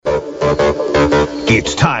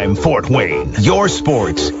It's time, Fort Wayne. Your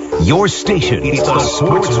sports, your station. It's the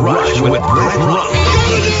Sports Rush with Brett Rump.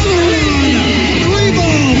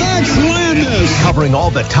 Covering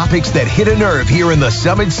all the topics that hit a nerve here in the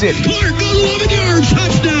Summit City. Clark goes 11 yards,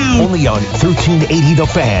 touchdown. Only on 1380 The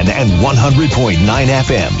Fan and 100.9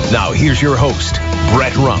 FM. Now here's your host,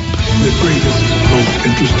 Brett Rump. The greatest, most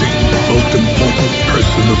interesting, most important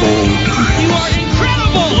person of all time. You are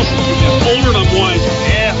incredible. I'm older and I'm wise.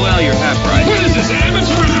 Yeah, well, you're half right. What is this,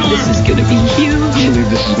 amateur hour? This is going to be huge. I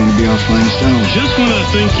believe this is going to be our finest hour. Just when I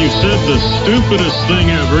think you said the stupidest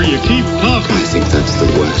thing ever, you keep talking. I think that's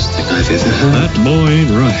the worst thing I've ever heard. That boy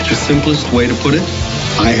ain't right. The simplest way to put it,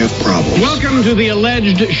 I have problems. Welcome to the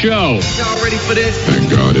alleged show. Y'all ready for this?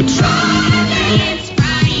 Thank God it's...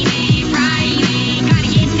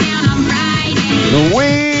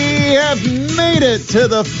 We have made it to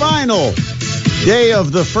the final day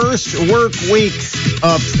of the first work week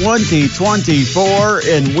of 2024,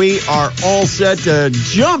 and we are all set to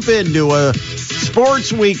jump into a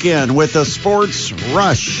sports weekend with the Sports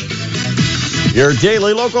Rush. Your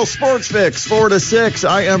daily local sports fix, 4 to 6.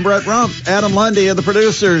 I am Brett Rump, Adam Lundy in the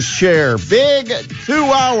producer's chair. Big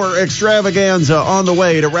 2-hour extravaganza on the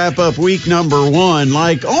way to wrap up week number 1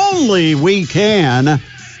 like only we can.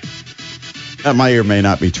 That may or may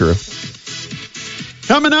not be true.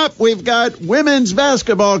 Coming up, we've got women's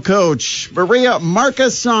basketball coach Maria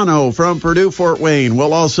Marchesano from Purdue Fort Wayne.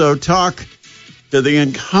 We'll also talk to the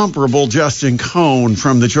incomparable Justin Cohn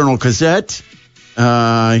from the Journal-Gazette.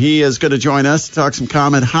 He is going to join us to talk some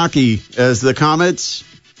Comet hockey as the Comets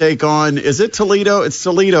take on, is it Toledo? It's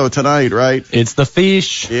Toledo tonight, right? It's the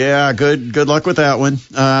Fish. Yeah, good luck with that one.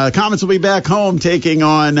 Comets will be back home taking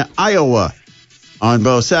on Iowa on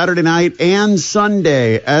both Saturday night and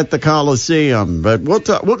Sunday at the Coliseum. But we're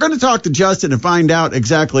going to talk to Justin and find out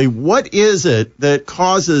exactly what is it that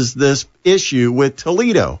causes this issue with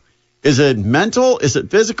Toledo. Is it mental? Is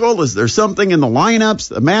it physical? Is there something in the lineups,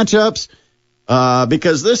 the matchups?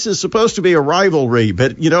 Because this is supposed to be a rivalry,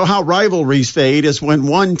 but you know how rivalries fade is when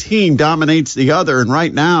one team dominates the other, and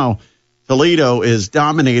right now Toledo is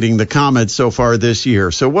dominating the Comets so far this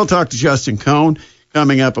year. So we'll talk to Justin Cohn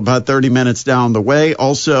coming up about 30 minutes down the way.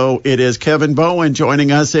 Also, it is Kevin Bowen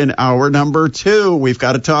joining us in hour number 2. We've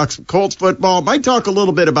got to talk some Colts football. Might talk a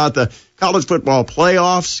little bit about the college football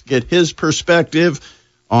playoffs, get his perspective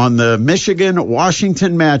on the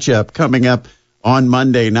Michigan-Washington matchup coming up on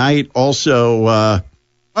Monday night. Also,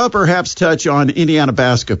 perhaps touch on Indiana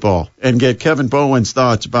basketball and get Kevin Bowen's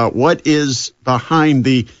thoughts about what is behind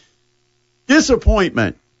the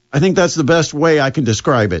disappointment. I think that's the best way I can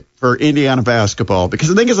describe it for Indiana basketball,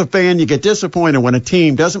 because I think as a fan, you get disappointed when a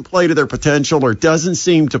team doesn't play to their potential or doesn't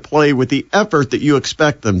seem to play with the effort that you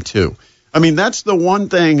expect them to. I mean, that's the one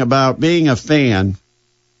thing about being a fan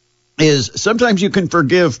is sometimes you can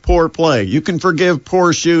forgive poor play. You can forgive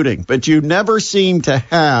poor shooting, but you never seem to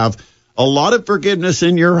have a lot of forgiveness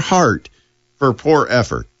in your heart for poor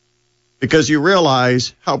effort, because you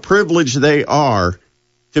realize how privileged they are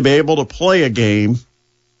to be able to play a game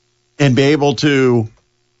and be able to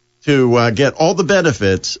get all the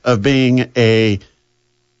benefits of being a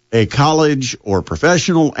college or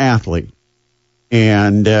professional athlete.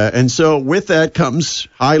 And so with that comes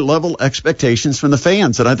high-level expectations from the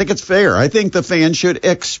fans, and I think it's fair. I think the fans should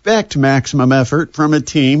expect maximum effort from a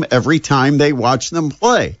team every time they watch them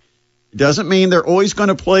play. It doesn't mean they're always going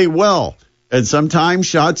to play well, and sometimes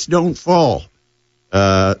shots don't fall.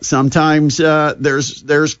 Sometimes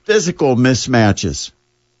there's physical mismatches.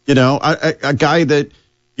 You know, a guy that,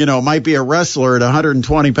 you know, might be a wrestler at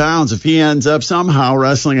 120 pounds, if he ends up somehow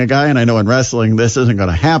wrestling a guy, and I know in wrestling this isn't going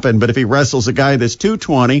to happen, but if he wrestles a guy that's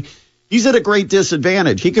 220, he's at a great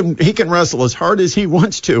disadvantage. He can wrestle as hard as he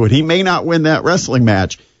wants to, and he may not win that wrestling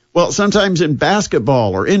match. Well, sometimes in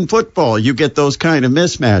basketball or in football, you get those kind of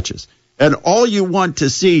mismatches. And all you want to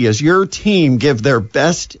see is your team give their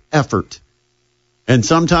best effort. And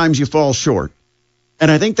sometimes you fall short. And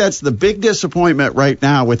I think that's the big disappointment right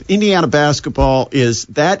now with Indiana basketball is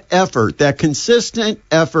that effort, that consistent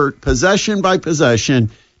effort, possession by possession,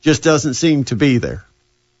 just doesn't seem to be there.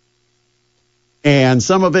 And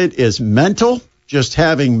some of it is mental, just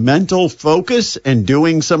having mental focus and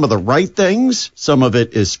doing some of the right things. Some of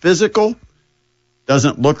it is physical.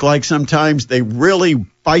 Doesn't look like sometimes they really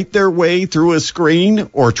bite their way through a screen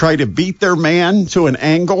or try to beat their man to an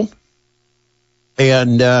angle.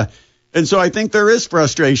 And so I think there is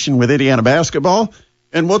frustration with Indiana basketball,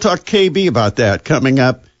 and we'll talk to KB about that coming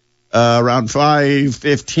up around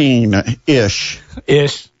 5:15-ish.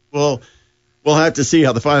 We'll have to see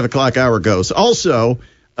how the 5 o'clock hour goes. Also,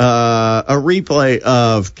 a replay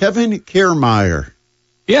of Kevin Kiermaier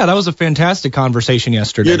Yeah, that was a fantastic conversation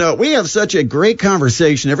yesterday. You know, we have such a great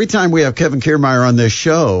conversation every time we have Kevin Kiermaier on this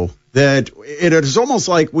show that it is almost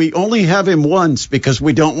like we only have him once because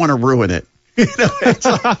we don't want to ruin it. You know,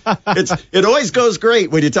 it always goes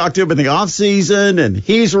great when you talk to him in the off season and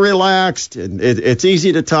he's relaxed and it's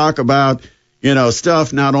easy to talk about, you know,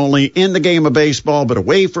 stuff not only in the game of baseball but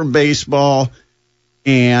away from baseball.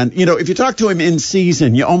 And, you know, if you talk to him in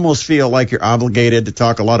season, you almost feel like you're obligated to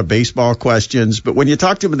talk a lot of baseball questions. But when you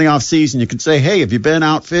talk to him in the off season, you can say, hey, have you been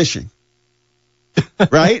out fishing?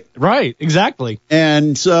 Right? Right, exactly.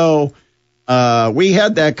 And so we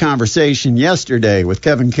had that conversation yesterday with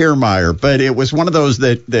Kevin Kiermaier, but it was one of those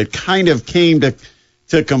that kind of came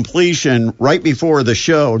to completion right before the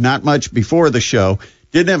show, not much before the show.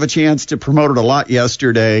 Didn't have a chance to promote it a lot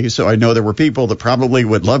yesterday, so I know there were people that probably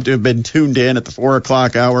would love to have been tuned in at the 4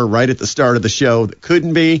 o'clock hour right at the start of the show that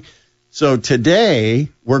couldn't be. So today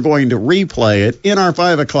we're going to replay it in our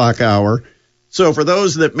 5 o'clock hour. So for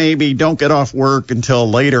those that maybe don't get off work until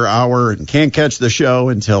later hour and can't catch the show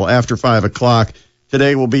until after 5 o'clock,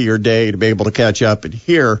 today will be your day to be able to catch up and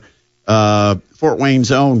hear Fort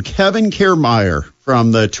Wayne's own Kevin Kiermaier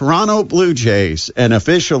from the Toronto Blue Jays. And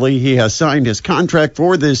officially, he has signed his contract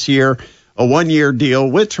for this year, a 1-year deal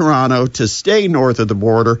with Toronto to stay north of the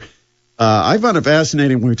border. I found it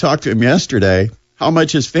fascinating when we talked to him yesterday how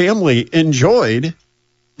much his family enjoyed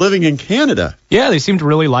living in Canada. Yeah, they seemed to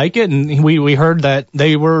really like it, and we heard that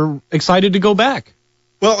they were excited to go back.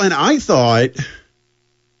 Well, and I thought,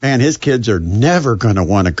 man, his kids are never going to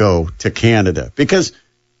want to go to Canada because,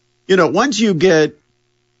 you know, once you get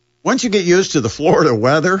used to the Florida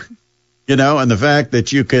weather, you know, and the fact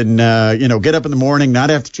that you can, get up in the morning, not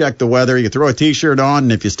have to check the weather, you throw a T-shirt on,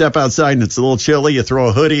 and if you step outside and it's a little chilly, you throw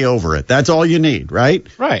a hoodie over it. That's all you need, right?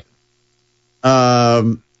 Right.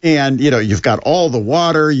 And, you know, you've got all the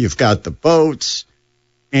water, you've got the boats,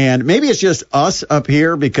 and maybe it's just us up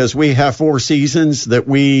here because we have 4 seasons that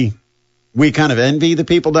we kind of envy the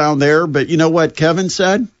people down there. But you know what Kevin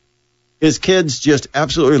said? His kids just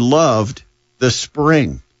absolutely loved the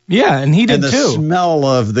spring. Yeah, and he did and the too. Smell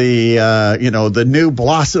of the, the new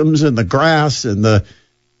blossoms and the grass and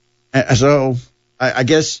so I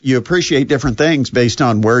guess you appreciate different things based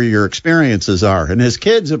on where your experiences are. And his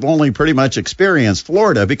kids have only pretty much experienced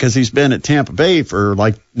Florida because he's been at Tampa Bay for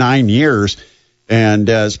like 9 years. And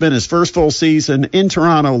it's been his first full season in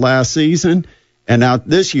Toronto last season. And now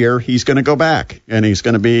this year he's going to go back. And he's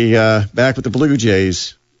going to be back with the Blue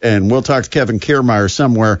Jays. And we'll talk to Kevin Kiermaier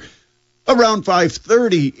somewhere around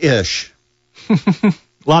 5:30-ish. A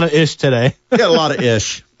lot of ish today. Got a lot of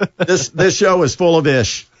ish. This show is full of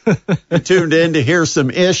ish. You tuned in to hear some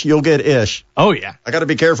ish, you'll get ish. Oh, yeah. I got to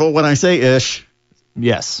be careful when I say ish.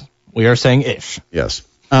 Yes, we are saying ish. Yes.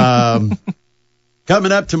 Coming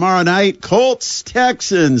up tomorrow night, Colts,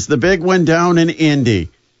 Texans, the big one down in Indy.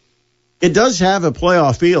 It does have a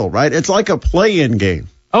playoff feel, right? It's like a play-in game.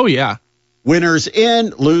 Oh, yeah. Winners in,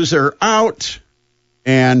 loser out.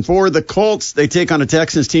 And for the Colts, they take on a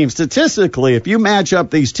Texans team. Statistically, if you match up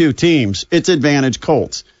these two teams, it's advantage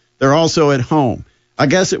Colts. They're also at home. I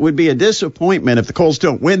guess it would be a disappointment if the Colts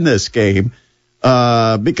don't win this game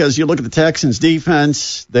because you look at the Texans'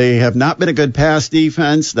 defense. They have not been a good pass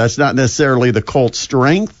defense. That's not necessarily the Colts'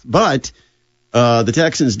 strength, but the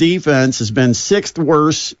Texans' defense has been 6th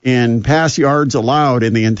worst in pass yards allowed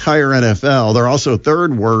in the entire NFL. They're also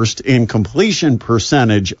 3rd worst in completion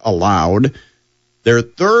percentage allowed. They're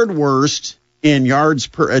 3rd worst in yards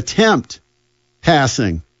per attempt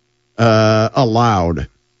passing allowed.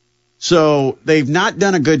 So they've not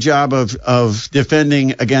done a good job of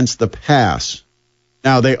defending against the pass.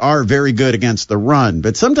 Now, they are very good against the run,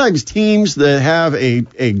 but sometimes teams that have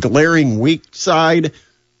a glaring weak side,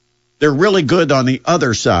 they're really good on the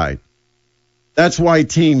other side. That's why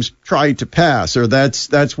teams try to pass, or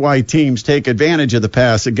that's why teams take advantage of the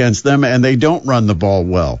pass against them, and they don't run the ball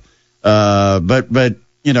well. But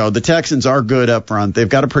you know, the Texans are good up front. They've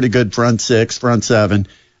got a pretty good front 6, front 7.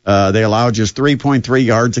 They allow just 3.3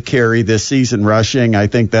 yards a carry this season rushing. I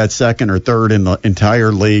think that's 2nd or 3rd in the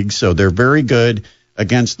entire league. So they're very good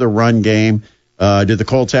against the run game. Do the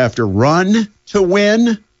Colts have to run to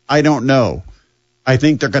win? I don't know. I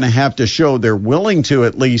think they're going to have to show they're willing to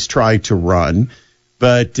at least try to run.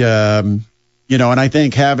 But, and I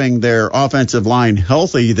think having their offensive line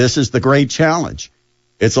healthy, this is the great challenge.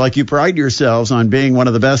 It's like you pride yourselves on being one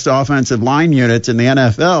of the best offensive line units in the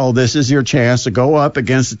NFL. This is your chance to go up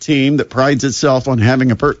against a team that prides itself on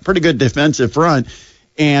having a pretty good defensive front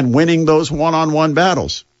and winning those one-on-one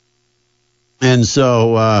battles. And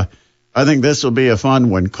so I think this will be a fun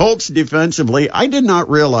one. Colts defensively, I did not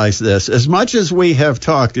realize this. As much as we have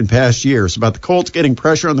talked in past years about the Colts getting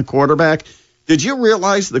pressure on the quarterback, did you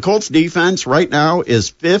realize the Colts defense right now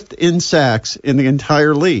is 5th in sacks in the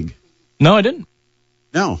entire league? No, I didn't.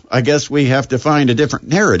 No, I guess we have to find a different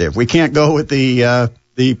narrative. We can't go with the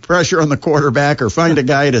pressure on the quarterback or find a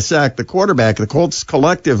guy to sack the quarterback. The Colts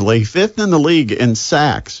collectively 5th in the league in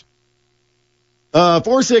sacks.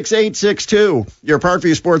 46862, your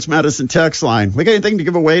Parkview Sports Medicine text line. We got anything to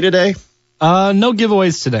give away today? No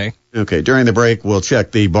giveaways today. Okay, during the break, we'll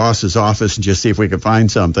check the boss's office and just see if we can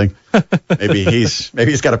find something. Maybe he's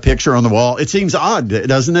got a picture on the wall. It seems odd,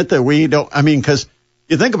 doesn't it, that we don't, because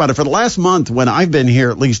you think about it, for the last month when I've been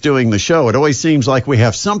here at least doing the show, it always seems like we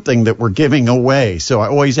have something that we're giving away. So I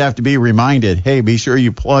always have to be reminded, hey, be sure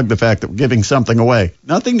you plug the fact that we're giving something away.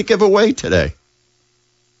 Nothing to give away today.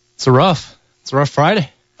 It's a rough Friday.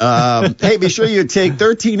 Hey, be sure you take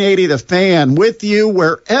 1380 The Fan with you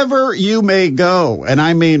wherever you may go. And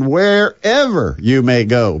I mean wherever you may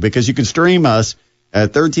go, because you can stream us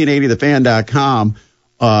at 1380thefan.com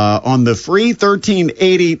on the free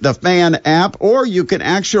 1380 The Fan app, or you can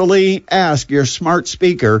actually ask your smart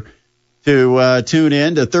speaker to tune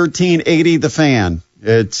in to 1380 The Fan.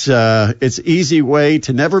 It's easy way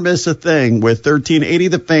to never miss a thing with 1380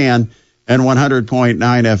 The Fan and 100.9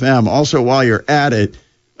 FM. Also, while you're at it,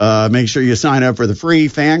 make sure you sign up for the free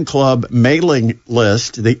fan club mailing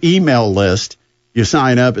list, the email list. You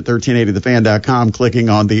sign up at 1380thefan.com, clicking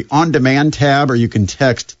on the on-demand tab, or you can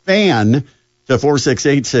text FAN to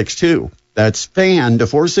 46862. That's FAN to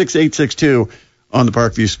 46862 on the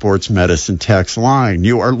Parkview Sports Medicine text line.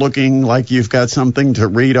 You are looking like you've got something to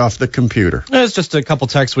read off the computer. It's just a couple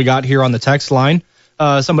texts we got here on the text line.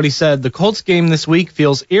 Somebody said, the Colts game this week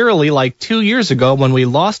feels eerily like 2 years ago when we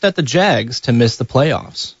lost at the Jags to miss the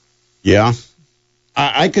playoffs. Yeah,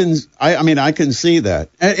 I can see that.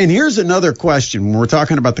 And here's another question when we're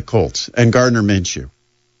talking about the Colts and Gardner Minshew.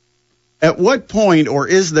 At what point, or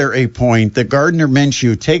is there a point that Gardner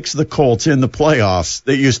Minshew takes the Colts in the playoffs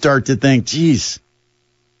that you start to think, geez,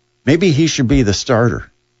 maybe he should be the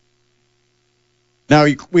starter? Now,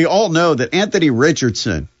 we all know that Anthony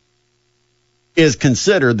Richardson is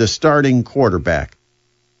considered the starting quarterback.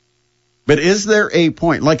 But is there a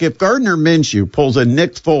point, like if Gardner Minshew pulls a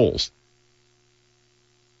Nick Foles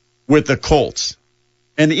with the Colts,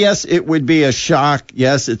 and yes, it would be a shock.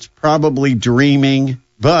 Yes, it's probably dreaming.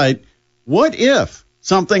 But what if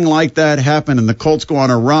something like that happened and the Colts go on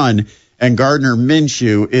a run and Gardner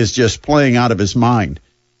Minshew is just playing out of his mind?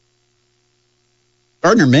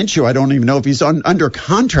 Gardner Minshew, I don't even know if he's under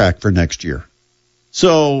contract for next year.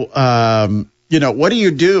 So, what do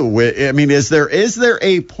you do? Is there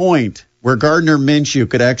a point where Gardner Minshew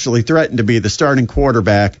could actually threaten to be the starting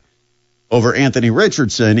quarterback over Anthony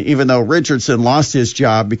Richardson, even though Richardson lost his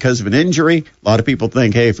job because of an injury? A lot of people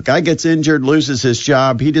think, hey, if a guy gets injured, loses his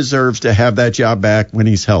job, he deserves to have that job back when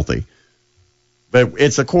he's healthy. But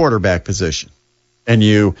it's a quarterback position. And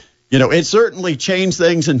it certainly changed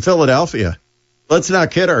things in Philadelphia. Let's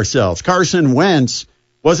not kid ourselves. Carson Wentz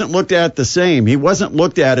wasn't looked at the same. He wasn't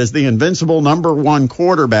looked at as the invincible number one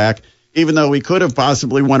quarterback, even though he could have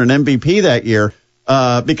possibly won an MVP that year,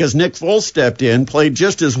 because Nick Foles stepped in, played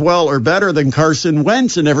just as well or better than Carson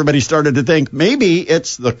Wentz, and everybody started to think maybe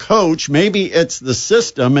it's the coach, maybe it's the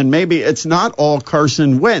system, and maybe it's not all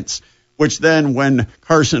Carson Wentz, which then when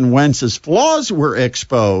Carson Wentz's flaws were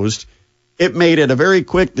exposed, it made it a very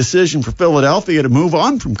quick decision for Philadelphia to move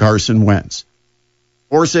on from Carson Wentz.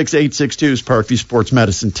 46862's Parkview Sports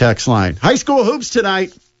Medicine text line. High school hoops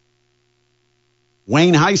tonight.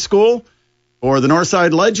 Wayne High School for the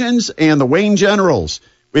Northside Legends and the Wayne Generals.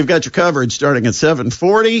 We've got your coverage starting at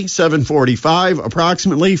 7:40, 7:45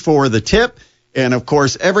 approximately for the tip. And, of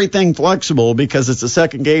course, everything flexible because it's the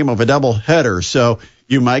second game of a doubleheader. So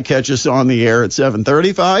you might catch us on the air at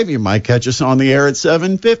 7:35. You might catch us on the air at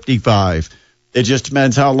 7:55. It just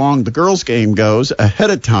depends how long the girls' game goes ahead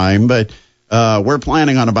of time. But we're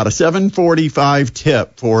planning on about a 7:45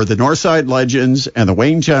 tip for the Northside Legends and the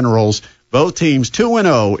Wayne Generals, both teams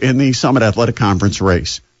 2-0 in the Summit Athletic Conference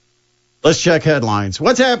race. Let's check headlines.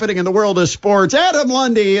 What's happening in the world of sports? Adam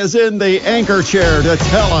Lundy is in the anchor chair to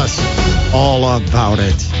tell us all about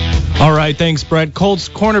it. All right, thanks, Brett. Colts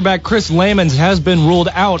cornerback Chris Lamons has been ruled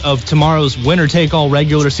out of tomorrow's winner-take-all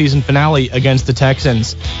regular season finale against the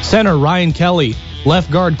Texans. Center Ryan Kelly,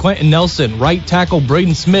 left guard Quentin Nelson, right tackle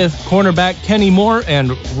Braden Smith, cornerback Kenny Moore,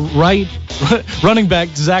 and running back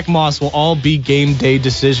Zach Moss will all be game day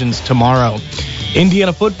decisions tomorrow.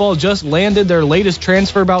 Indiana football just landed their latest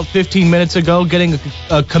transfer about 15 minutes ago, getting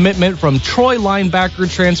a commitment from Troy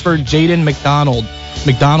linebacker transfer Jaden McDonald.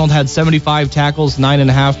 McDonald had 75 tackles,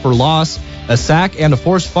 9.5 for loss, a sack, and a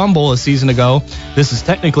forced fumble a season ago. This is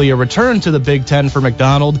technically a return to the Big Ten for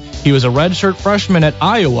McDonald. He was a redshirt freshman at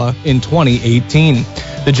Iowa in 2018.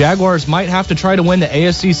 The Jaguars might have to try to win the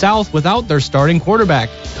AFC South without their starting quarterback.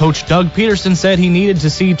 Coach Doug Peterson said he needed to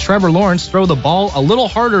see Trevor Lawrence throw the ball a little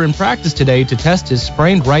harder in practice today to test his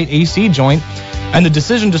sprained right AC joint, and the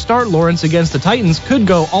decision to start Lawrence against the Titans could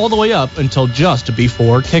go all the way up until just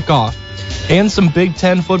before kickoff. And some Big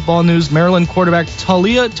Ten football news. Maryland quarterback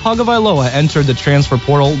Taulia Tagovailoa entered the transfer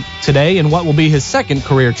portal today in what will be his second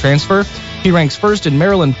career transfer. He ranks first in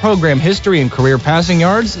Maryland program history in career passing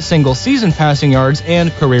yards, single-season passing yards,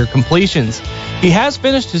 and career completions. He has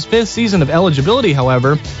finished his 5th season of eligibility,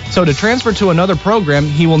 however, so to transfer to another program,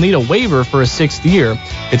 he will need a waiver for a 6th year.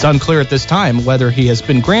 It's unclear at this time whether he has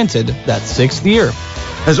been granted that 6th year.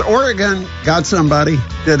 Has Oregon got somebody?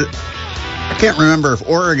 I can't remember if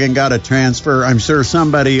Oregon got a transfer. I'm sure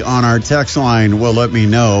somebody on our text line will let me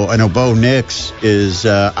know. I know Bo Nix is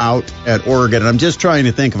out at Oregon. I'm just trying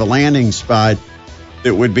to think of a landing spot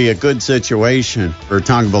that would be a good situation for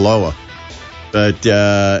Tagovailoa. But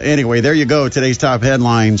anyway, there you go. Today's top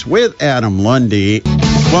headlines with Adam Lundy.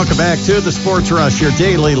 Welcome back to the Sports Rush, your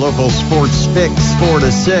daily local sports fix, 4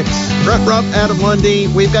 to 6. Brett Rupp, Adam Lundy,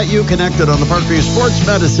 we've got you connected on the Parkview Sports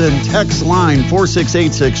Medicine text line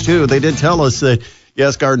 46862. They did tell us that,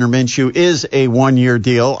 yes, Gardner Minshew is a one-year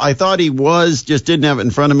deal. I thought he was, just didn't have it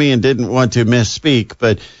in front of me and didn't want to misspeak.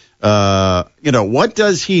 But, what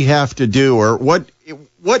does he have to do, or what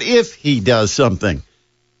if he does something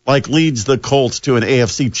like leads the Colts to an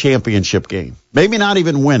AFC championship game? Maybe not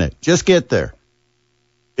even win it, just get there.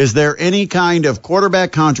 Is there any kind of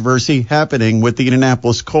quarterback controversy happening with the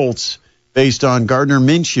Indianapolis Colts based on Gardner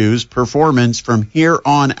Minshew's performance from here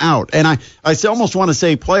on out? And I almost want to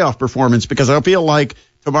say playoff performance, because I feel like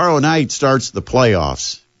tomorrow night starts the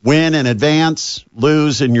playoffs. Win and advance,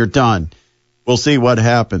 lose, and you're done. We'll see what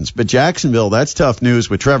happens. But Jacksonville, that's tough news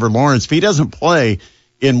with Trevor Lawrence. If he doesn't play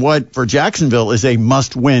in what for Jacksonville is a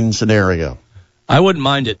must-win scenario. I wouldn't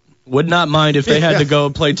mind it. Would not mind if they had to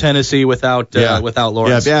go play Tennessee without Lawrence. Yeah,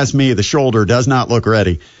 if you ask me, the shoulder does not look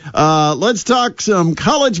ready. Let's talk some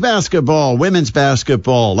college basketball, women's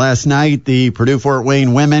basketball. Last night, the Purdue-Fort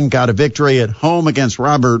Wayne women got a victory at home against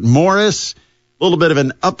Robert Morris. A little bit of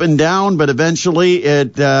an up and down, but eventually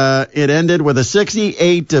it ended with a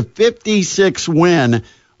 68-56 win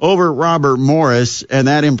over Robert Morris, and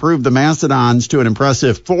that improved the Mastodons to an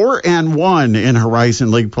impressive 4-1 in Horizon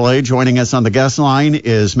League play. Joining us on the guest line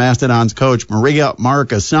is Mastodons coach Maria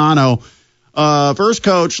Marchesano. First,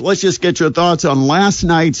 Coach, let's just get your thoughts on last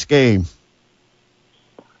night's game.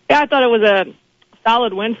 Yeah, I thought it was a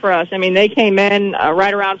solid win for us. I mean, they came in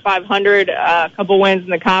right around 500, a couple wins in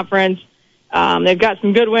the conference. They've got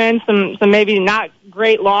some good wins, some maybe not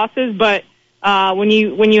great losses, but when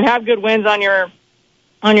you have good wins on your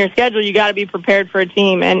schedule, you got to be prepared for a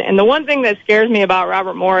team. And the one thing that scares me about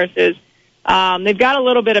Robert Morris is they've got a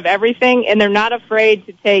little bit of everything, and they're not afraid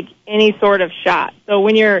to take any sort of shot. So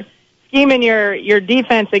when you're scheming your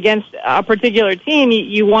defense against a particular team,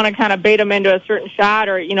 you want to kind of bait them into a certain shot,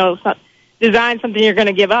 or design something you're going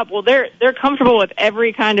to give up. Well, they're comfortable with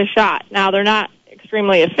every kind of shot. Now, they're not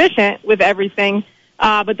extremely efficient with everything,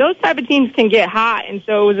 but those type of teams can get hot, and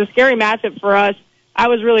so it was a scary matchup for us. I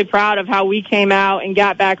was really proud of how we came out and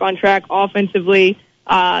got back on track offensively.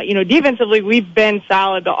 Defensively, we've been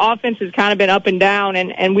solid. The offense has kind of been up and down,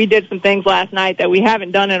 and we did some things last night that we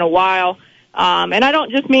haven't done in a while. And I don't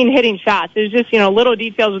just mean hitting shots. It's just, little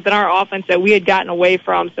details within our offense that we had gotten away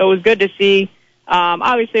from. So it was good to see.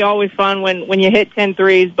 Obviously, always fun when you hit 10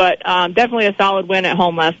 threes, but definitely a solid win at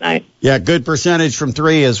home last night. Yeah, good percentage from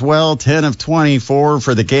three as well, 10 of 24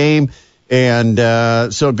 for the game. And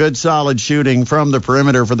so good, solid shooting from the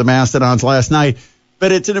perimeter for the Mastodons last night.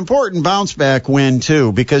 But it's an important bounce-back win,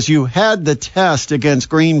 too, because you had the test against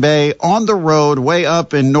Green Bay on the road way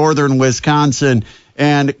up in northern Wisconsin.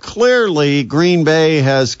 And clearly, Green Bay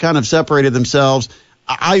has kind of separated themselves,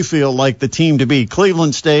 I feel like, the team to beat.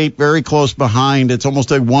 Cleveland State, very close behind. It's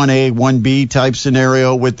almost a 1A, 1B type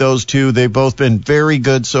scenario with those two. They've both been very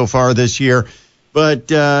good so far this year. But,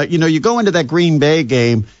 you go into that Green Bay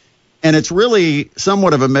game, and it's really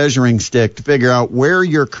somewhat of a measuring stick to figure out where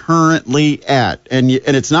you're currently at. And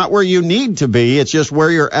it's not where you need to be. It's just where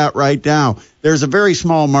you're at right now. There's a very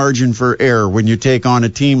small margin for error when you take on a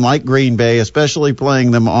team like Green Bay, especially playing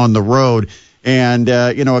them on the road. And,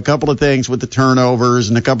 a couple of things with the turnovers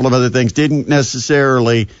and a couple of other things didn't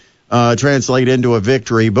necessarily translate into a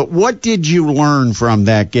victory. But what did you learn from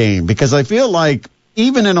that game? Because I feel like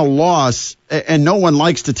even in a loss, and no one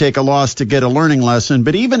likes to take a loss to get a learning lesson,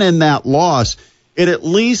 but even in that loss, it at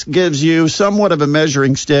least gives you somewhat of a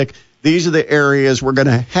measuring stick. These are the areas we're going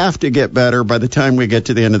to have to get better by the time we get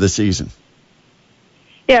to the end of the season.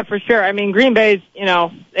 Yeah, for sure. I mean, Green Bay's,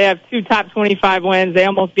 they have 2 top 25 wins. They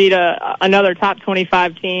almost beat another top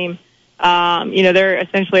 25 team. They're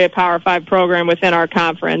essentially a Power 5 program within our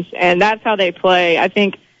conference, and that's how they play. I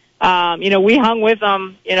think, we hung with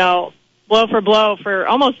them, blow for blow for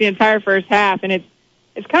almost the entire first half, and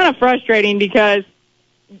it's kind of frustrating because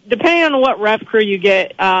depending on what ref crew you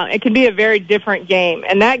get, it can be a very different game.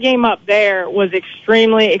 And that game up there was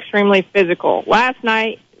extremely, extremely physical. Last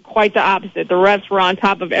night, quite the opposite. The refs were on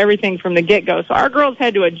top of everything from the get-go. So our girls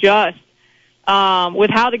had to adjust with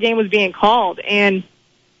how the game was being called. And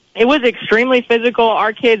it was extremely physical.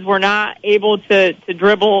 Our kids were not able to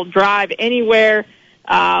dribble, drive anywhere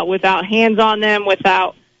without hands on them,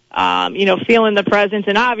 without feeling the presence.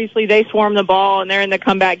 And obviously they swarm the ball and they're in the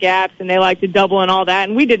comeback gaps and they like to double and all that.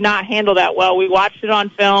 And we did not handle that well. We watched it on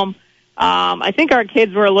film. I think our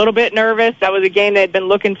kids were a little bit nervous. That was a game they'd been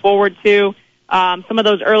looking forward to. Some of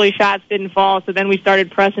those early shots didn't fall, so then we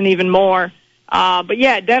started pressing even more. But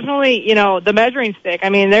yeah, definitely, the measuring stick. I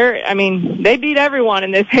mean, they beat everyone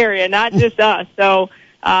in this area, not just us. So,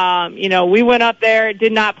 we went up there,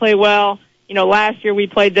 did not play well. Last year we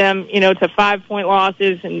played them, to 5-point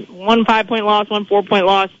losses, and 1 5-point loss, 1 4-point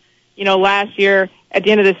loss, last year at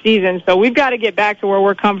the end of the season. So we've got to get back to where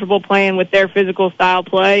we're comfortable playing with their physical style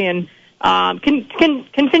play and can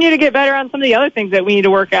continue to get better on some of the other things that we need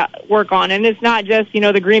to work on. And it's not just,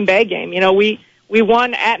 the Green Bay game. We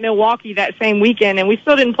won at Milwaukee that same weekend, and we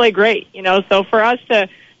still didn't play great, So for us to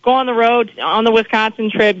go on the road on the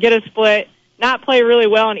Wisconsin trip, get a split, not play really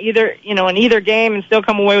well in either game and still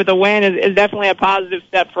come away with a win is definitely a positive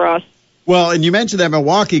step for us. Well, and you mentioned that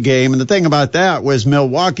Milwaukee game, and the thing about that was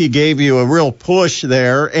Milwaukee gave you a real push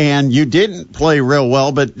there, and you didn't play real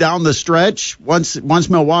well, but down the stretch, once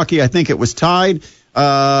Milwaukee, I think it was tied,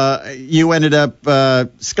 you ended up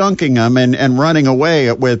skunking them and running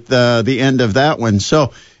away with the end of that one.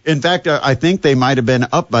 So, in fact, I think they might have been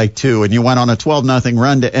up by 2, and you went on a 12-0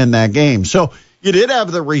 run to end that game. So you did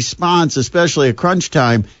have the response, especially at crunch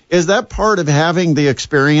time. Is that part of having the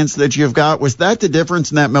experience that you've got? Was that the difference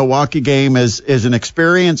in that Milwaukee game as an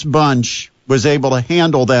experienced bunch was able to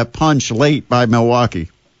handle that punch late by Milwaukee?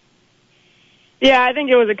 Yeah, I think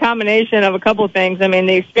it was a combination of a couple of things. I mean,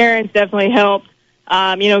 the experience definitely helped.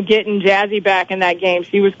 Getting Jazzy back in that game.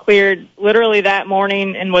 She was cleared literally that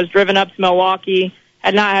morning and was driven up to Milwaukee.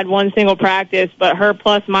 Had not had one single practice, but her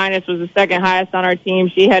plus-minus was the second highest on our team.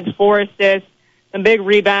 She had 4 assists, some big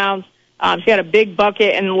rebounds. She had a big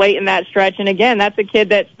bucket and late in that stretch. And again, that's a kid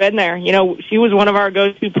that's been there. She was one of our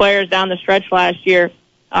go-to players down the stretch last year.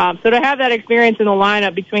 So to have that experience in the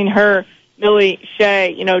lineup between her, Millie,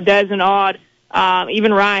 Shay, Des and Aude,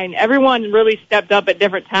 even Ryan, everyone really stepped up at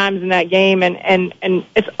different times in that game. And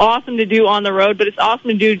it's awesome to do on the road, but it's awesome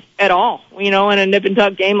to do at all. In a nip and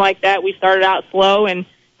tuck game like that, we started out slow and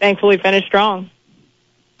thankfully finished strong.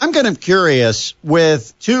 I'm kind of curious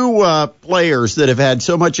with 2 players that have had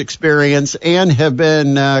so much experience and have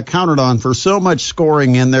been counted on for so much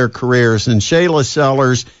scoring in their careers, and Shayla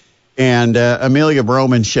Sellers and Amelia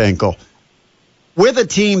Broman-Schenkel. With a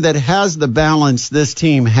team that has the balance this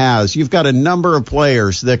team has, you've got a number of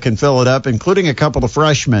players that can fill it up, including a couple of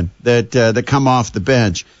freshmen that come off the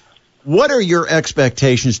bench. What are your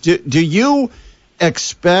expectations? Do you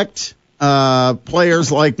expect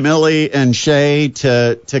players like Millie and Shay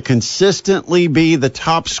to consistently be the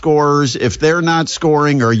top scorers? If they're not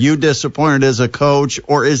scoring, are you disappointed as a coach,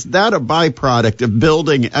 or is that a byproduct of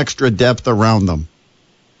building extra depth around them?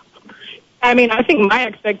 I mean, I think my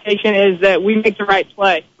expectation is that we make the right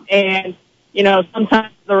play. And,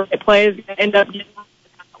 sometimes the right play is going to end up getting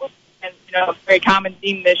a very common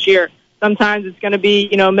theme this year. Sometimes it's going to be,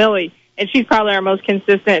 Millie, and she's probably our most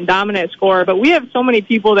consistent and dominant scorer. But we have so many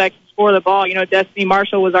people that can score the ball. Destiny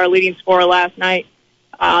Marshall was our leading scorer last night.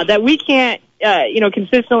 That we can't,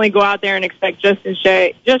 consistently go out there and expect just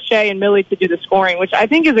Shay and Millie to do the scoring, which I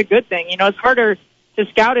think is a good thing. It's harder to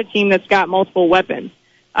scout a team that's got multiple weapons.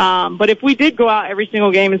 But if we did go out every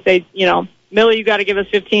single game and say, Millie, you got to give us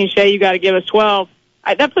 15, Shay, you got to give us 12,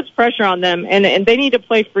 that puts pressure on them, and they need to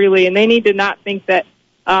play freely, and they need to not think that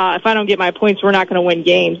if I don't get my points, we're not going to win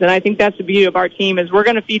games. And I think that's the beauty of our team is we're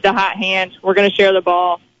going to feed the hot hand, we're going to share the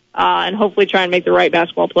ball, and hopefully try and make the right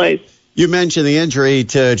basketball plays. You mentioned the injury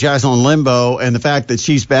to Jocelyn Limbo and the fact that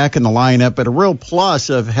she's back in the lineup, but a real plus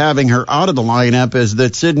of having her out of the lineup is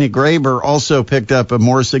that Sydney Graber also picked up a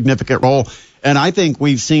more significant role, and I think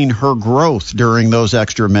we've seen her growth during those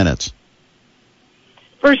extra minutes.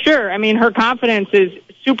 For sure. I mean, her confidence is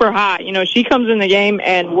super hot. She comes in the game,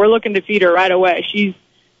 and we're looking to feed her right away. She's,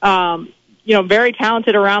 very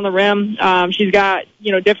talented around the rim. She's got,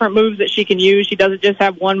 different moves that she can use. She doesn't just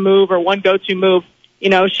have one move or one go-to move.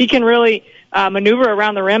 She can really maneuver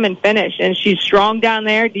around the rim and finish, and she's strong down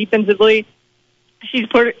there defensively. She's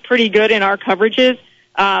pretty good in our coverages.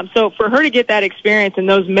 So for her to get that experience in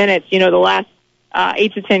those minutes, the last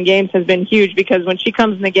 8 to 10 games has been huge, because when she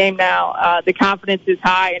comes in the game now, the confidence is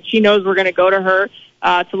high, and she knows we're going to go to her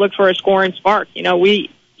to look for a scoring spark.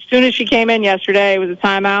 As soon as she came in yesterday, it was a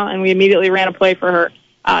timeout, and we immediately ran a play for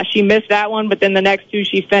her. She missed that one, but then the next two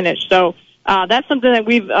she finished. So that's something that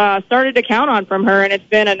we've started to count on from her, and it's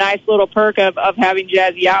been a nice little perk of having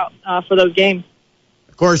Jazzy out for those games.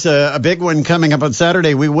 Of course, a big one coming up on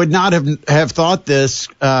Saturday. We would not have thought this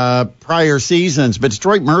prior seasons, but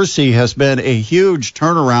Detroit Mercy has been a huge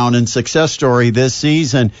turnaround and success story this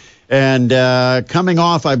season, and coming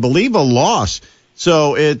off, I believe, a loss.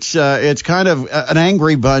 So it's kind of an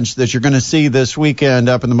angry bunch that you're going to see this weekend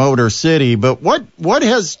up in the Motor City. But what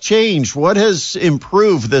has changed? What has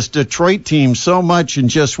improved this Detroit team so much in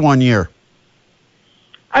just 1 year?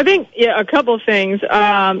 I think a couple of things.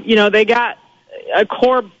 They got a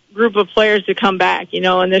core group of players to come back.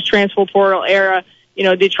 In this transfer portal era,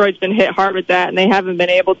 Detroit's been hit hard with that, and they haven't been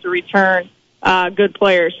able to return good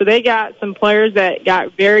players. So they got some players that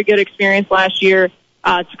got very good experience last year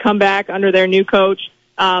to come back under their new coach.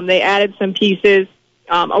 They added some pieces.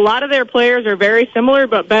 A lot of their players are very similar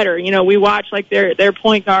but better. We watch their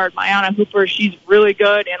point guard, Mayana Hooper. She's really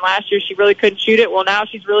good, and last year she really couldn't shoot it. Well, now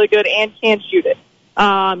she's really good and can shoot it.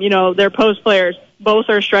 Their post players, both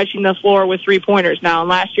are stretching the floor with three-pointers now, and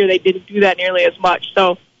last year they didn't do that nearly as much.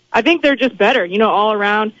 So I think they're just better, all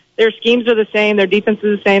around. Their schemes are the same. Their defense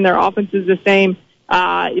is the same. Their offense is the same.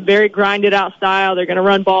 Very grinded-out style. They're going to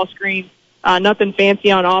run ball screens. Nothing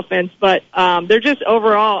fancy on offense, but they're just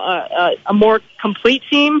overall a more complete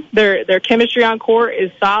team. Their chemistry on court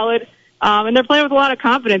is solid, and they're playing with a lot of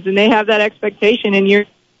confidence, and they have that expectation in year.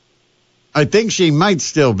 I think she might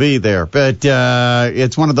still be there, but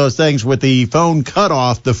it's one of those things with the phone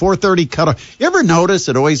cutoff, the 4:30 cutoff. You ever notice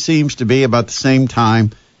it always seems to be about the same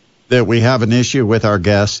time that we have an issue with our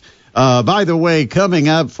guests? By the way, coming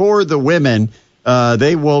up for the women,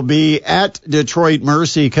 they will be at Detroit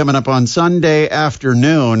Mercy coming up on Sunday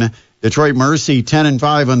afternoon. Detroit Mercy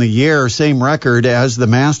 10-5 on the year, same record as the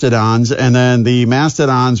Mastodons, and then the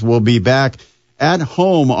Mastodons will be back at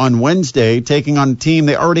home on Wednesday, taking on a team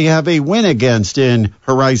they already have a win against in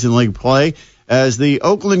Horizon League play, as the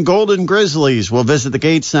Oakland Golden Grizzlies will visit the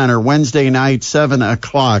Gate Center Wednesday night, 7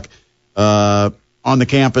 o'clock, on the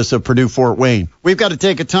campus of Purdue Fort Wayne. We've got to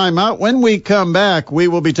take a time out. When we come back, we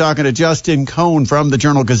will be talking to Justin Cohn from the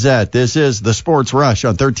Journal-Gazette. This is the Sports Rush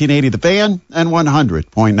on 1380 The Fan and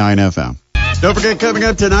 100.9 FM. Don't forget, coming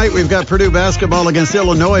up tonight, we've got Purdue basketball against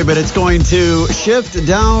Illinois, but it's going to shift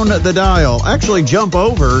down the dial, actually jump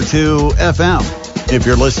over to FM. If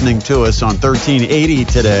you're listening to us on 1380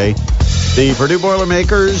 today, the Purdue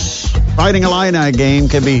Boilermakers Fighting Illini game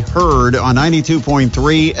can be heard on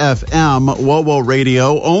 92.3 FM, WOWO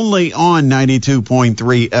Radio, only on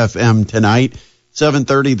 92.3 FM tonight.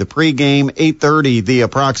 7:30 the pregame, 8:30 the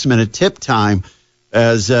approximate tip time,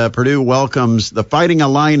 as Purdue welcomes the Fighting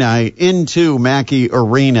Illini into Mackey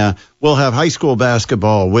Arena. We'll have high school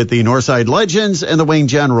basketball with the Northside Legends and the Wayne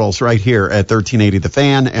Generals right here at 1380 The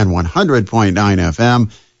Fan and 100.9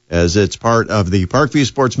 FM, as it's part of the Parkview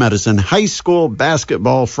Sports Medicine High School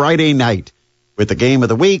Basketball Friday night with the game of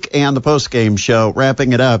the week and the postgame show,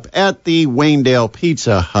 wrapping it up at the Waynedale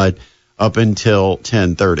Pizza Hut up until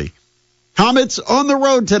 10:30. Comets on the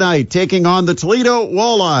road tonight, taking on the Toledo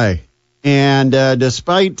Walleye. And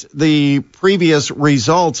despite the previous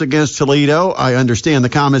results against Toledo, I understand the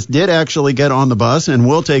Comets did actually get on the bus and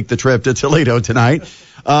will take the trip to Toledo tonight.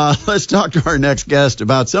 Let's talk to our next guest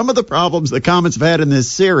about some of the problems the Comets have had in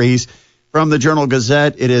this series. From the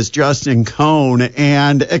Journal-Gazette, it is Justin Cohn.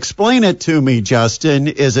 And explain it to me, Justin.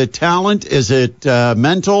 Is it talent? Is it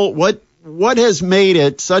mental? What has made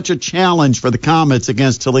it such a challenge for the Comets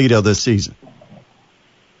against Toledo this season?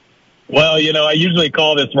 Well, I usually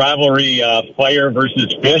call this rivalry fire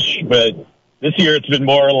versus fish, but this year it's been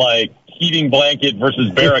more like heating blanket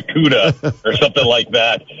versus barracuda or something like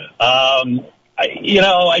that.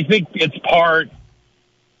 I think it's part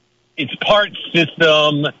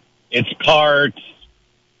system, it's part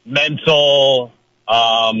mental,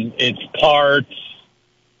 it's part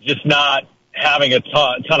just not having a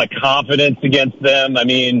ton of confidence against them. I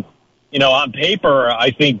mean, on paper,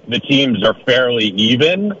 I think the teams are fairly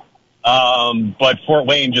even. But Fort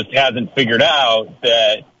Wayne just hasn't figured out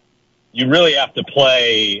that you really have to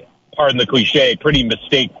play pardon the cliche, pretty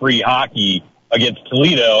mistake-free hockey against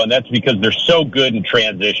Toledo, and that's because they're so good in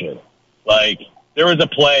transition. Like, there was a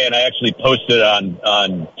play, and I actually posted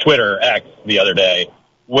on Twitter, X, the other day,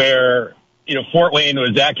 where, Fort Wayne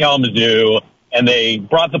was at Kalamazoo, and they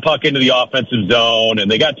brought the puck into the offensive zone, and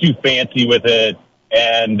they got too fancy with it,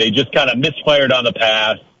 and they just kind of misfired on the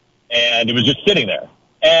pass, and it was just sitting there.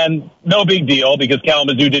 And no big deal, because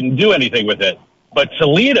Kalamazoo didn't do anything with it. But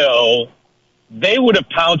Toledo, they would have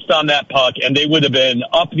pounced on that puck, and they would have been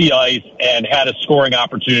up the ice and had a scoring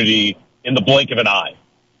opportunity in the blink of an eye.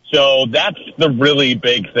 So that's the really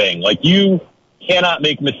big thing. Like, you cannot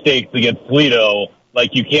make mistakes against Toledo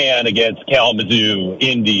like you can against Kalamazoo,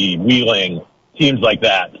 Indy, Wheeling, teams like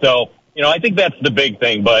that. So, I think that's the big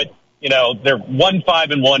thing. But, they're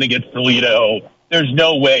 1-5-1 against Toledo. There's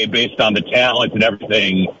no way, based on the talent and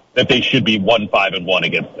everything, that they should be 1-5-1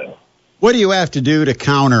 against them. What do you have to do to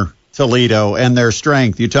counter Toledo and their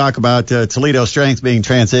strength? You talk about Toledo's strength being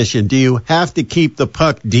transition. Do you have to keep the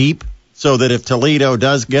puck deep so that if Toledo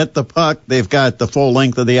does get the puck, they've got the full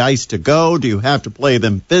length of the ice to go? Do you have to play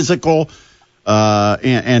them physical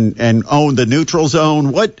and own the neutral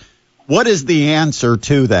zone? What is the answer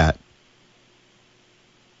to that?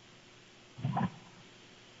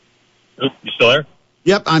 You still there?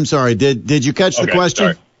 Yep, I'm sorry. Did you catch the question?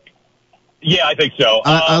 Sorry. Yeah, I think so.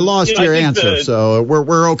 I lost your answer, so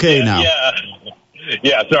we're okay now.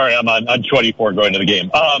 Yeah. Sorry, I'm on 24 going to the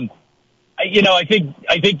game. I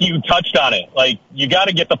think you touched on it. Like, you got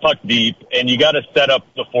to get the puck deep, and you got to set up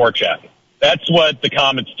the forecheck. That's what the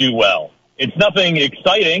Comets do well. It's nothing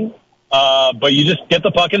exciting, but you just get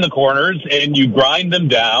the puck in the corners and you grind them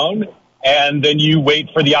down, and then you wait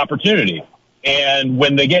for the opportunity. And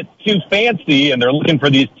when they get too fancy and they're looking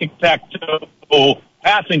for these tic-tac-toe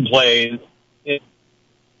passing plays, it's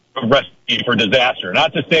a recipe for disaster.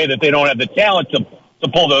 Not to say that they don't have the talent to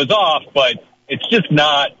pull those off, but it's just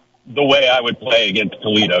not the way I would play against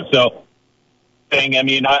Toledo. So,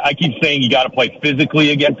 I keep saying you got to play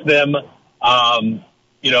physically against them.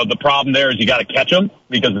 The problem there is you got to catch them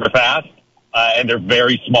because they're fast and they're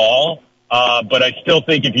very small. But I still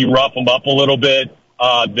think if you rough them up a little bit,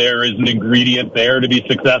 there is an ingredient there to be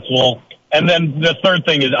successful. And then the third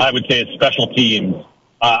thing is, I would say, is special teams.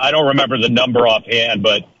 I don't remember the number offhand,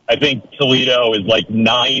 but I think Toledo is like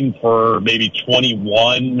 9 for maybe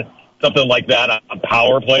 21, something like that, on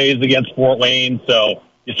power plays against Fort Wayne. So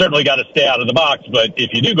you certainly got to stay out of the box. But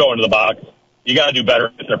if you do go into the box, you got to do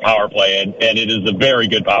better with their power play. And it is a very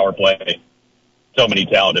good power play. So many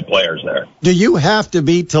talented players there. Do you have to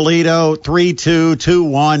beat Toledo 3-2,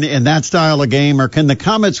 2-1 in that style of game, or can the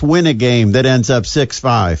Comets win a game that ends up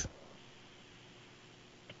 6-5?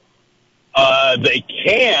 They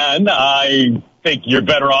can. I think you're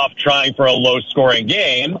better off trying for a low-scoring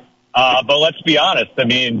game. But let's be honest.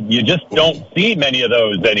 You just don't see many of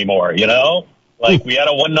those anymore, Like, we had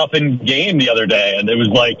a 1-0 game the other day, and it was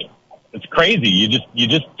like, it's crazy. You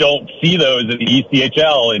just don't see those in the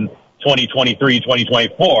ECHL in 2023,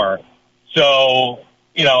 2024. So,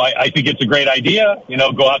 I think it's a great idea.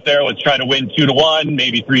 Go out there, let's try to win 2-1,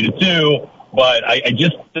 maybe 3-2. But I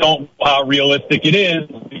just don't know how realistic it is.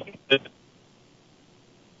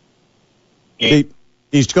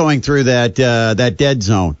 He's going through that dead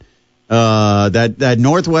zone, that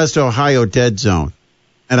Northwest Ohio dead zone.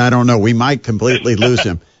 And I don't know, we might completely lose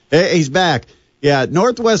him. He's back. Yeah,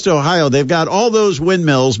 Northwest Ohio, they've got all those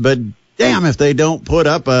windmills, but damn if they don't put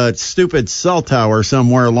up a stupid cell tower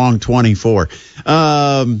somewhere along 24.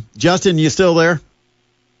 Justin, you still there?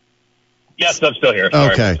 Yes, I'm still here.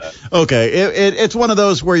 Sorry. Okay. It's one of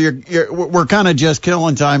those where we're kind of just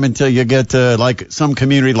killing time until you get to like some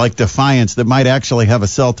community like Defiance that might actually have a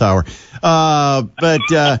cell tower.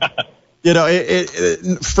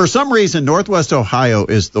 For some reason, Northwest Ohio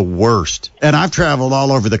is the worst. And I've traveled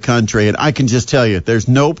all over the country, and I can just tell you, there's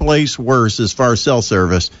no place worse as far as cell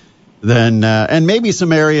service than, and maybe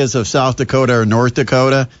some areas of South Dakota or North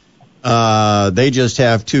Dakota. They just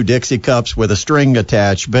have 2 Dixie cups with a string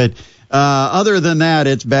attached. But other than that,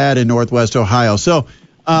 it's bad in Northwest Ohio. So,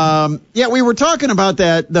 we were talking about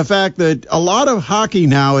the fact that a lot of hockey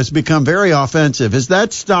now has become very offensive. Is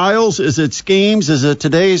that styles? Is it schemes? Is it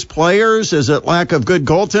today's players? Is it lack of good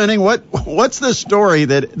goaltending? What's the story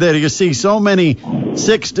that you see so many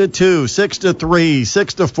 6-2, 6-3,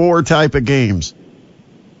 6-4 type of games?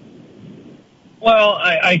 Well,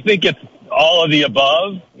 I think it's all of the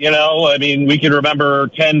above. We can remember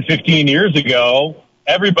 10, 15 years ago,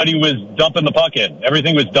 everybody was dumping the puck in.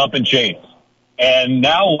 Everything was dump and chase. And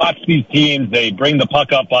now watch these teams, they bring the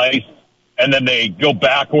puck up ice, and then they go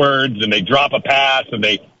backwards, and they drop a pass, and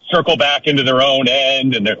they circle back into their own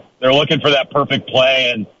end, and they're looking for that perfect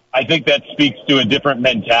play. And I think that speaks to a different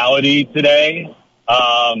mentality today.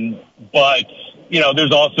 But,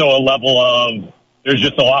 there's also a level of there's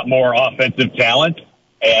just a lot more offensive talent.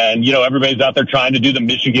 And, everybody's out there trying to do the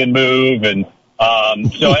Michigan move. And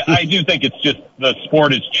so I do think it's just the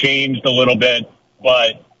sport has changed a little bit.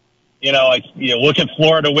 But, look at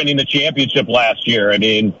Florida winning the championship last year. I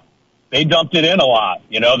mean, they dumped it in a lot.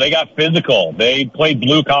 They got physical. They played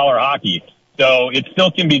blue-collar hockey. So it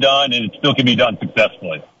still can be done, and it still can be done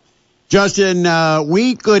successfully. Justin,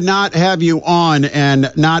 we could not have you on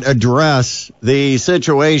and not address the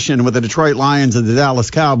situation with the Detroit Lions and the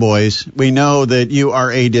Dallas Cowboys. We know that you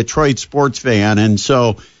are a Detroit sports fan, and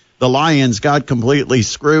so the Lions got completely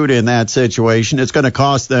screwed in that situation. It's going to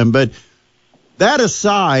cost them. But that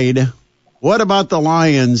aside, what about the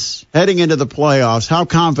Lions heading into the playoffs? How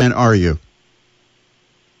confident are you?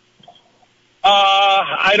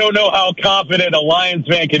 I don't know how confident a Lions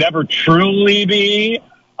fan could ever truly be.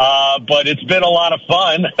 But it's been a lot of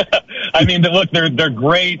fun. I mean, look, they're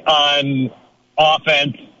great on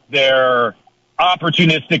offense. They're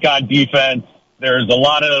opportunistic on defense. There's a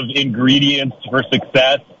lot of ingredients for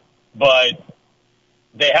success, but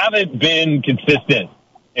they haven't been consistent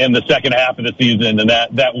in the second half of the season, and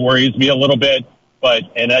that worries me a little bit.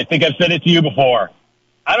 And I think I've said it to you before,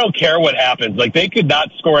 I don't care what happens. Like, they could not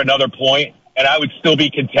score another point, and I would still be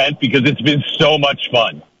content because it's been so much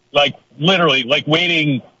fun. Like, literally, like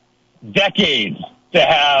waiting decades to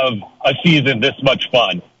have a season this much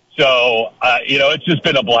fun. So, it's just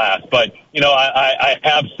been a blast. But, I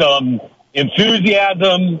have some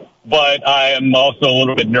enthusiasm, but I am also a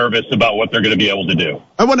little bit nervous about what they're going to be able to do.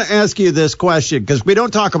 I want to ask you this question because we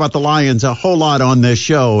don't talk about the Lions a whole lot on this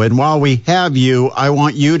show. And while we have you, I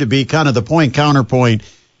want you to be kind of the counterpoint.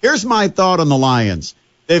 Here's my thought on the Lions.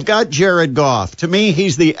 They've got Jared Goff. To me,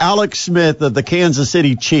 he's the Alex Smith of the Kansas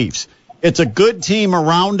City Chiefs. It's a good team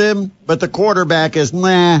around him, but the quarterback is,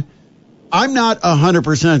 I'm not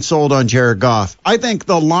 100% sold on Jared Goff. I think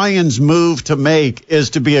the Lions' move to make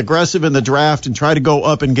is to be aggressive in the draft and try to go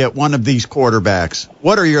up and get one of these quarterbacks.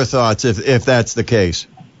 What are your thoughts if that's the case?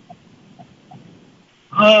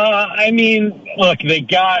 I mean, look, they've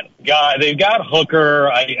got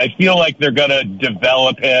Hooker. I feel like they're going to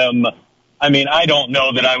develop him. I mean, I don't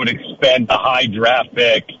know that I would expend a high draft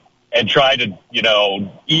pick and try to,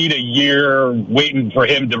 eat a year waiting for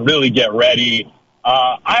him to really get ready.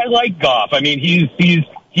 I like Goff. I mean, he's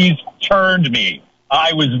turned me.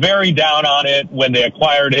 I was very down on it when they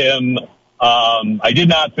acquired him. I did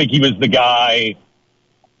not think he was the guy.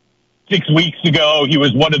 6 weeks ago, he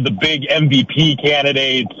was one of the big MVP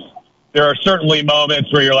candidates. There are certainly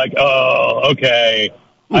moments where you're like, oh, okay,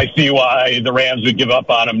 I see why the Rams would give up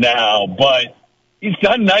on him now. But he's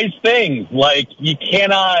done nice things. Like, you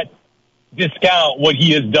cannot discount what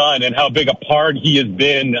he has done and how big a part he has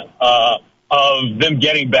been of them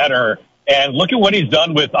getting better. And look at what he's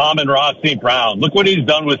done with Amon-Ra St. Brown. Look what he's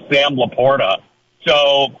done with Sam Laporta.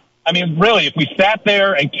 So, I mean, really, if we sat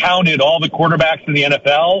there and counted all the quarterbacks in the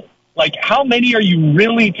NFL, like, how many are you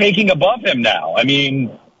really taking above him now? I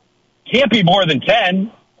mean, can't be more than 10.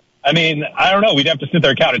 I mean, I don't know. We'd have to sit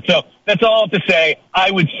there and count it. So that's all I have to say.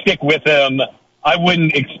 I would stick with him. I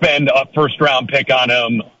wouldn't expend a first-round pick on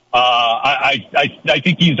him. I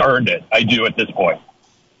think he's earned it. I do at this point.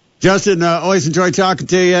 Justin, always enjoy talking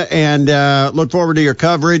to you, and look forward to your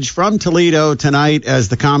coverage from Toledo tonight as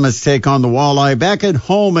the Comets take on the Walleye. Back at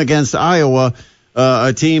home against Iowa,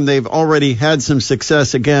 a team they've already had some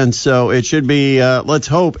success against, so it should be, let's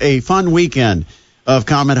hope, a fun weekend of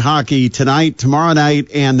Comet hockey tonight, tomorrow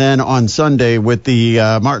night, and then on Sunday with the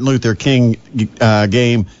Martin Luther King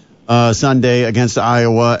game Sunday against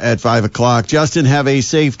Iowa at 5 o'clock. Justin, have a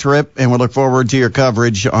safe trip, and we look forward to your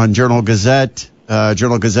coverage on Journal Gazette,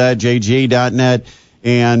 JG.net,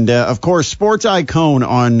 and, of course, Sports Cohn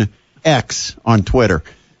on X on Twitter.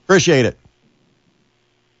 Appreciate it.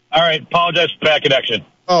 All right. Apologize for bad connection.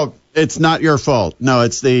 Oh, it's not your fault. No,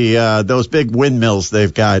 it's the those big windmills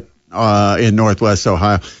they've got in Northwest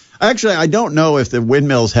Ohio. Actually, I don't know if the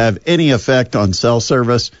windmills have any effect on cell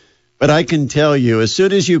service, but I can tell you, as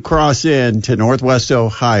soon as you cross into Northwest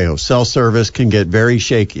Ohio, cell service can get very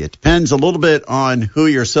shaky. It depends a little bit on who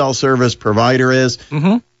your cell service provider is,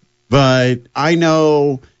 but I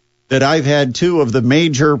know that I've had two of the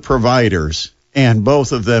major providers, and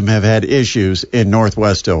both of them have had issues in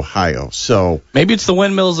Northwest Ohio. So maybe it's the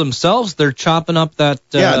windmills themselves. They're chopping up that.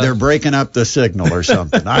 Yeah, they're breaking up the signal or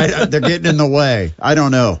something. They're getting in the way. I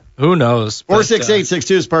don't know. Who knows?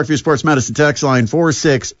 46862 is Parkview Sports Medicine text line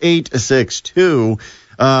 46862.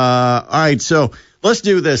 All right, so let's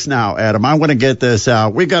do this now, Adam. I want to get this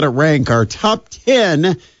out. We got to rank our top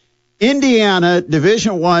 10 Indiana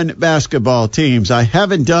Division I basketball teams. I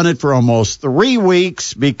haven't done it for almost 3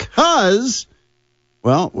 weeks because,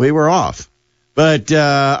 well, we were off. But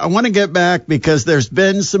I want to get back because there's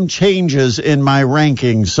been some changes in my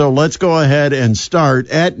rankings. So let's go ahead and start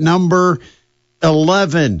at number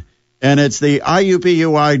 11. And it's the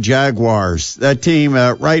IUPUI Jaguars. That team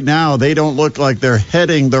right now, they don't look like they're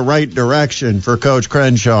heading the right direction for Coach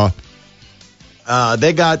Crenshaw.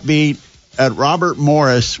 They got beat at Robert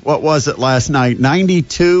Morris. What was it last night?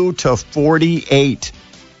 92-48.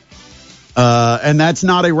 And that's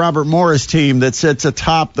not a Robert Morris team that sits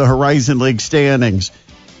atop the Horizon League standings.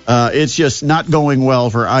 It's just not going well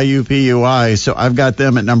for IUPUI, so I've got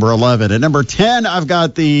them at number 11. At number 10, I've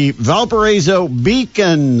got the Valparaiso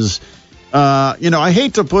Beacons. I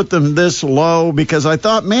hate to put them this low because I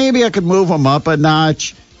thought maybe I could move them up a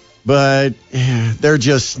notch, but they're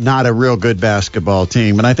just not a real good basketball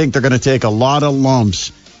team, and I think they're going to take a lot of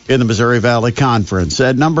lumps in the Missouri Valley Conference.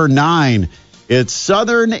 At number 9, it's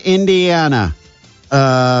Southern Indiana.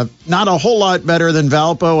 Not a whole lot better than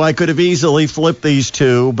Valpo. I could have easily flipped these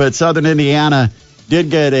two, but Southern Indiana did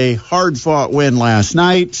get a hard-fought win last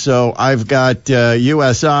night, so I've got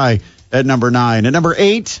USI at number 9. At number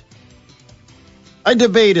 8, I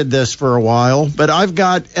debated this for a while, but I've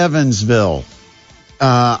got Evansville.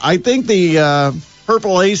 I think the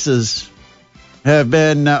Purple Aces have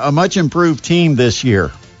been a much improved team this year.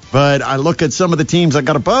 But I look at some of the teams I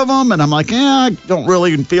got above them, and I'm like, I don't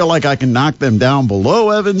really feel like I can knock them down below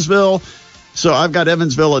Evansville. So I've got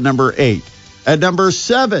Evansville at number 8. At number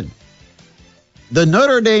 7, the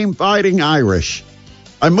Notre Dame Fighting Irish.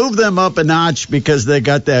 I moved them up a notch because they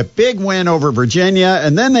got that big win over Virginia,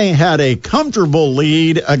 and then they had a comfortable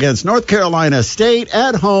lead against North Carolina State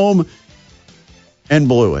at home and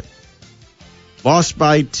blew it. Lost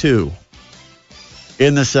by 2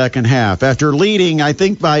 in the second half after leading, I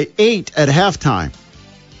think, by 8 at halftime.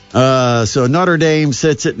 So Notre Dame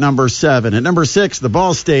sits at number 7. At number 6, the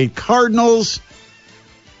Ball State Cardinals.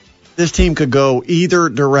 This team could go either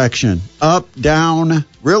direction, up, down,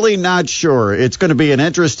 really not sure. It's going to be an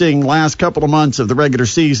interesting last couple of months of the regular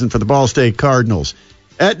season for the Ball State Cardinals.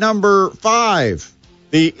 At number 5,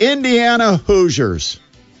 the Indiana Hoosiers.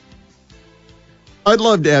 I'd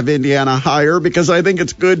love to have Indiana higher because I think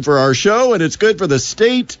it's good for our show and it's good for the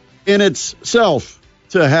state in itself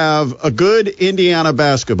to have a good Indiana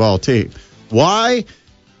basketball team. Why?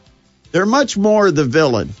 They're much more the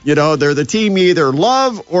villain. They're the team you either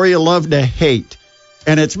love or you love to hate.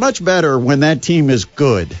 And it's much better when that team is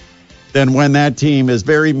good than when that team is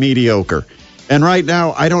very mediocre. And right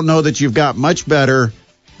now, I don't know that you've got much better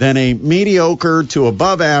than a mediocre to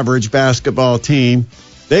above average basketball team.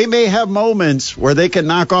 They may have moments where they can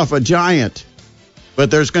knock off a giant,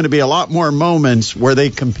 but there's going to be a lot more moments where they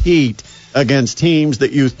compete against teams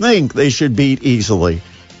that you think they should beat easily.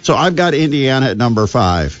 So I've got Indiana at number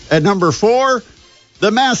 5. At number 4,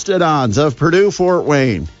 the Mastodons of Purdue-Fort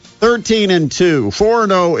Wayne. 13-2,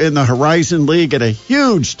 4-0 in the Horizon League, and a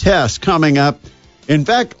huge test coming up. In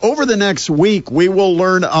fact, over the next week, we will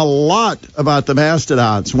learn a lot about the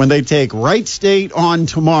Mastodons when they take Wright State on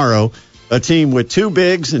tomorrow, a team with 2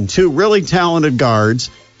 bigs and 2 really talented guards.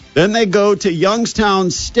 Then they go to Youngstown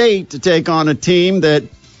State to take on a team that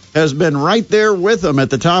has been right there with them at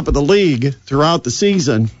the top of the league throughout the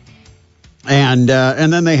season. And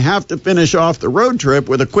then they have to finish off the road trip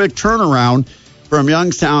with a quick turnaround from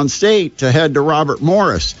Youngstown State to head to Robert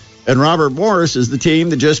Morris. And Robert Morris is the team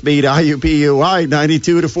that just beat IUPUI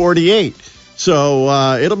 92-48.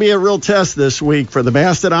 So it'll be a real test this week for the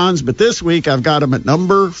Mastodons, but this week I've got them at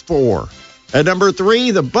number 4. At number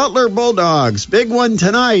 3, the Butler Bulldogs. Big one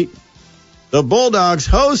tonight. The Bulldogs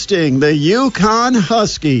hosting the UConn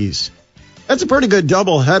Huskies. That's a pretty good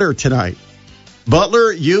doubleheader tonight.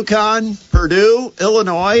 Butler, UConn, Purdue,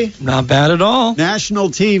 Illinois. Not bad at all. National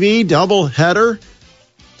TV doubleheader.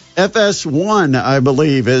 FS1, I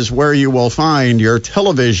believe, is where you will find your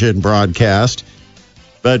television broadcast.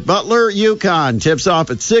 But Butler, UConn tips off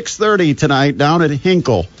at 6:30 tonight down at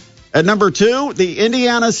Hinkle. At number 2, the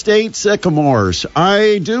Indiana State Sycamores.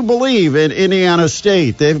 I do believe in Indiana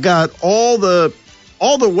State. They've got all the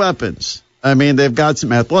weapons. I mean, they've got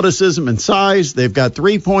some athleticism and size. They've got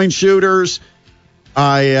 3-point shooters.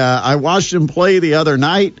 I watched them play the other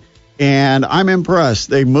night, and I'm impressed.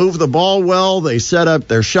 They move the ball well. They set up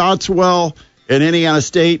their shots well. At Indiana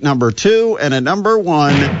State, number 2, and at number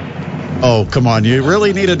 1. Oh, come on. You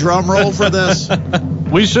really need a drum roll for this?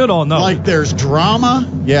 We should all know. Like there's drama?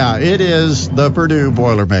 Yeah, it is the Purdue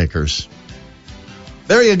Boilermakers.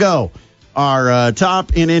 There you go. Our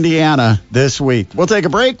top in Indiana this week. We'll take a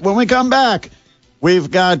break. When we come back,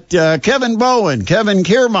 We've got Kevin Bowen, Kevin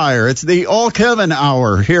Kiermaier. It's the All Kevin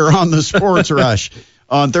Hour here on the Sports Rush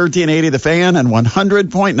on 1380 The Fan and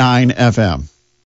 100.9 FM.